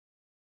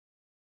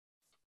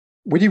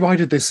We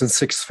divided this in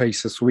 6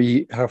 phases.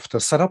 We have the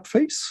setup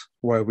phase,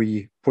 where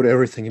we put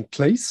everything in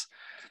place.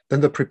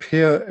 Then the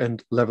prepare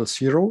and level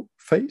 0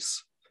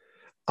 phase.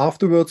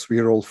 Afterwards, we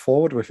roll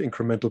forward with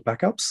incremental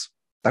backups.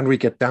 Then we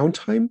get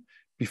downtime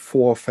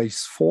before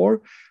phase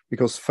 4,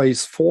 because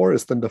phase 4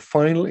 is then the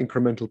final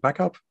incremental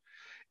backup.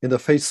 In the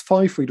phase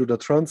 5, we do the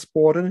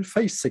transport, and in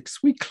phase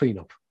 6, we clean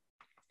up.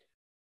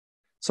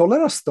 So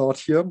let us start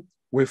here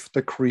with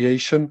the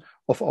creation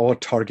of our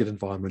target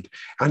environment.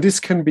 And this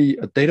can be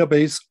a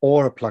database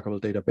or a pluggable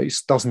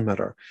database, doesn't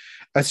matter.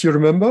 As you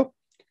remember,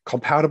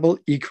 compatible,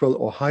 equal,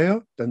 or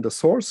higher than the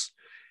source,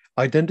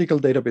 identical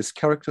database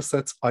character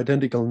sets,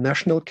 identical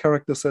national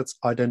character sets,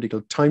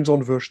 identical time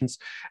zone versions,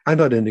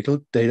 and identical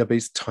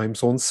database time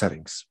zone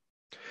settings.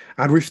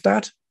 And with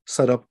that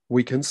setup,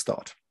 we can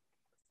start.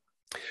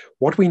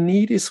 What we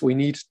need is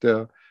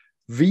the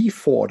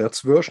v4,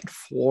 that's version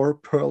 4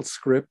 Perl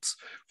scripts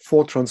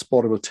for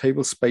transportable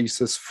table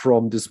spaces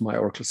from this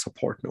MyOracle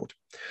support node.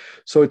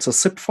 So it's a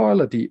zip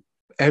file at the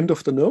end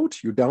of the node.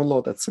 You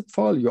download that zip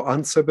file, you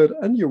unzip it,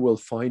 and you will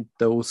find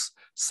those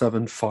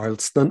 7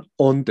 files then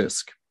on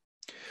disk.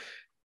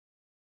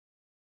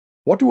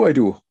 What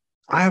do?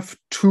 I have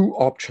 2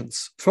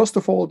 options. First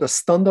of all, the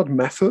standard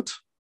method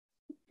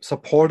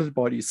supported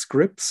by these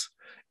scripts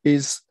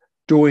is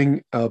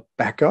doing a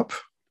backup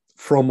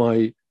from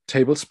my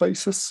table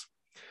spaces.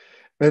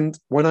 And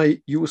when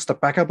I use the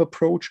backup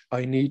approach,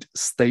 I need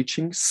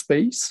staging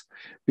space,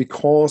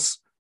 because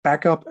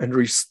backup and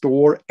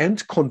restore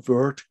and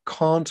convert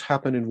can't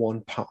happen in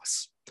one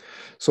pass.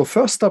 So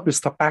first up is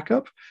the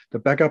backup. The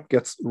backup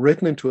gets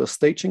written into a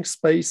staging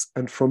space,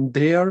 and from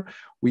there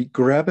we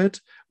grab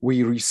it,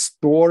 we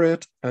restore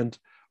it, and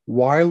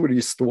while we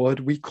restore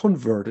it, we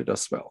convert it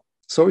as well.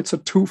 So it's a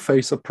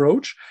 2-phase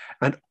approach,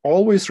 and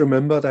always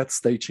remember that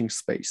staging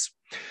space.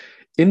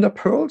 In the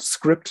Perl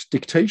script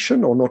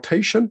dictation or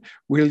notation,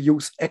 we'll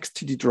use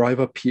XTT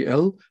driver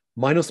PL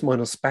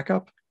 --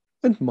 backup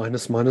and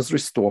 --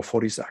 restore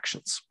for these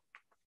actions.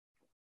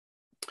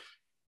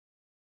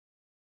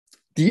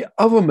 The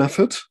other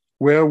method,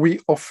 where we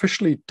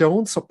officially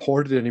don't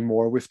support it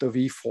anymore with the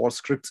v4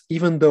 scripts,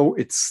 even though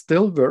it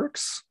still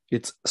works,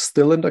 it's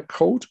still in the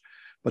code,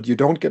 but you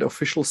don't get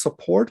official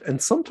support, and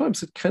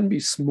sometimes it can be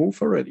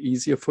smoother and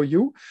easier for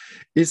you,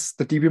 is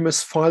the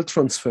DBMS file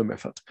transfer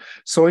method.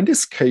 So in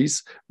this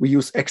case, we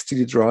use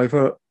XTT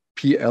driver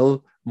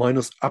PL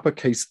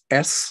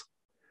 -S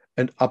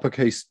and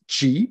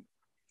G,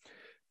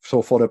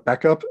 so for the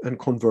backup and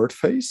convert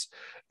phase,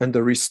 and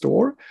the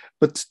restore.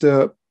 But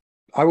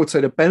I would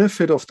say the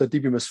benefit of the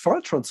DBMS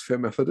file transfer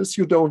method is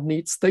you don't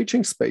need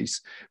staging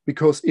space,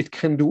 because it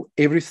can do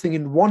everything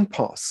in one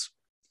pass.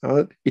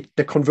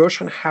 The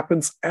conversion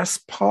happens as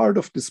part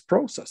of this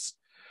process.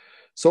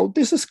 So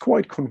this is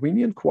quite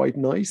convenient, quite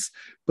nice,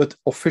 but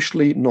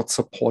officially not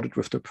supported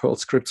with the Perl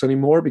scripts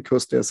anymore,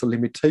 because there's a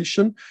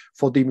limitation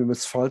for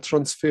DBMS file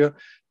transfer,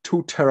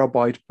 2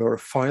 terabyte per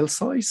file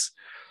size.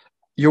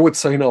 You would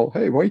say now,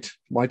 hey, wait,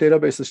 my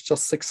database is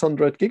just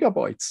 600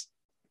 gigabytes.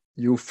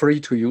 You're free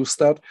to use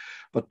that.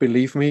 But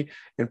believe me,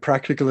 in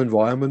practical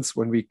environments,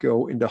 when we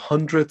go in the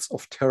hundreds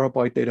of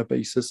terabyte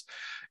databases,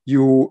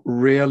 you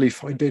rarely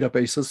find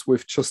databases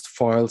with just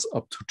files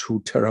up to 2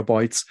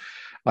 terabytes.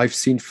 I've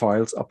seen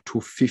files up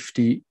to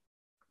 50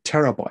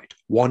 terabyte,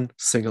 one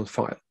single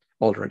file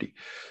already.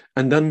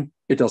 And then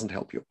it doesn't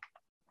help you.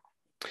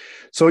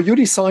 So you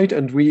decide,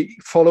 and we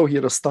follow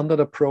here the standard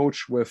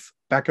approach with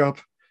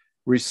backup,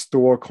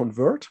 restore,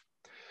 convert.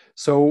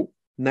 So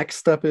next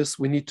step is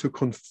we need to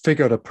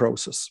configure the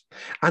process.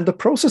 And the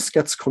process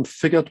gets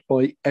configured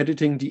by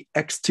editing the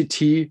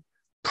XTT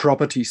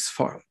properties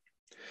file.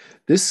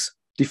 This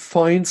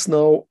defines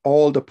now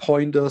all the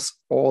pointers,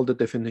 all the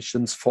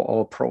definitions for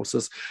our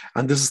process.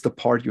 And this is the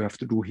part you have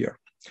to do here.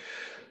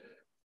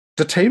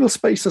 The table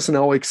spaces in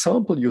our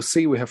example, you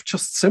see we have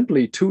just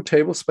simply 2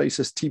 table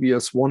spaces,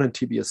 TBS1 and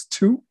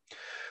TBS2.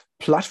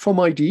 Platform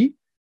ID,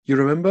 you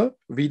remember,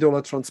 $V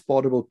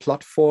transportable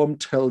platform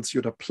tells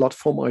you the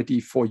platform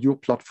ID for your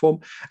platform,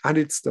 and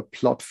it's the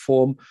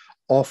platform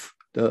of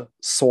the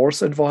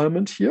source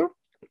environment here.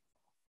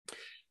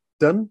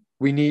 Then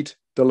we need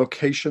the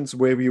locations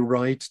where we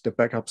write the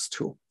backups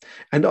to.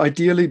 And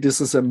ideally,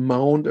 this is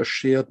a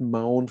shared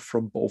mount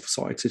from both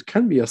sides. It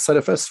can be a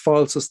ZFS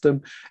file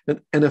system, an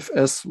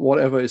NFS,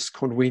 whatever is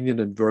convenient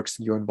and works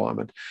in your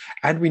environment.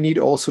 And we need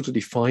also to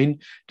define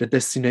the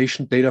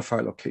destination data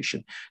file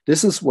location.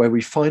 This is where we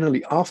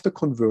finally, after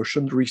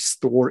conversion,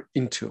 restore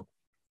into.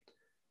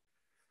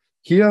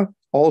 Here,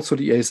 also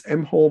the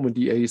ASM home and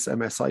the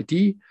ASM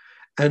SID,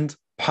 and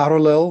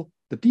parallel.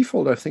 The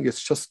default, I think,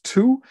 is just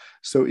 2.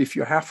 So if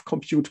you have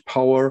compute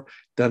power,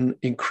 then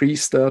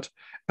increase that,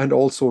 and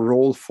also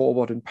roll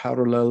forward in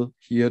parallel.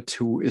 Here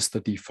 2 is the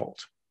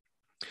default.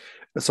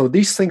 So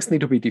these things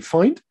need to be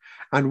defined.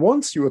 And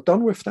once you are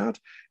done with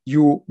that,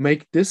 you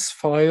make this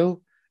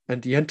file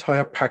and the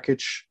entire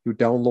package you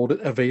download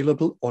it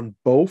available on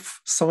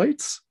both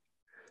sites.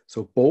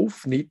 So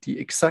both need the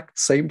exact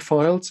same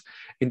files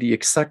in the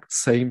exact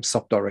same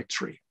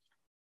subdirectory.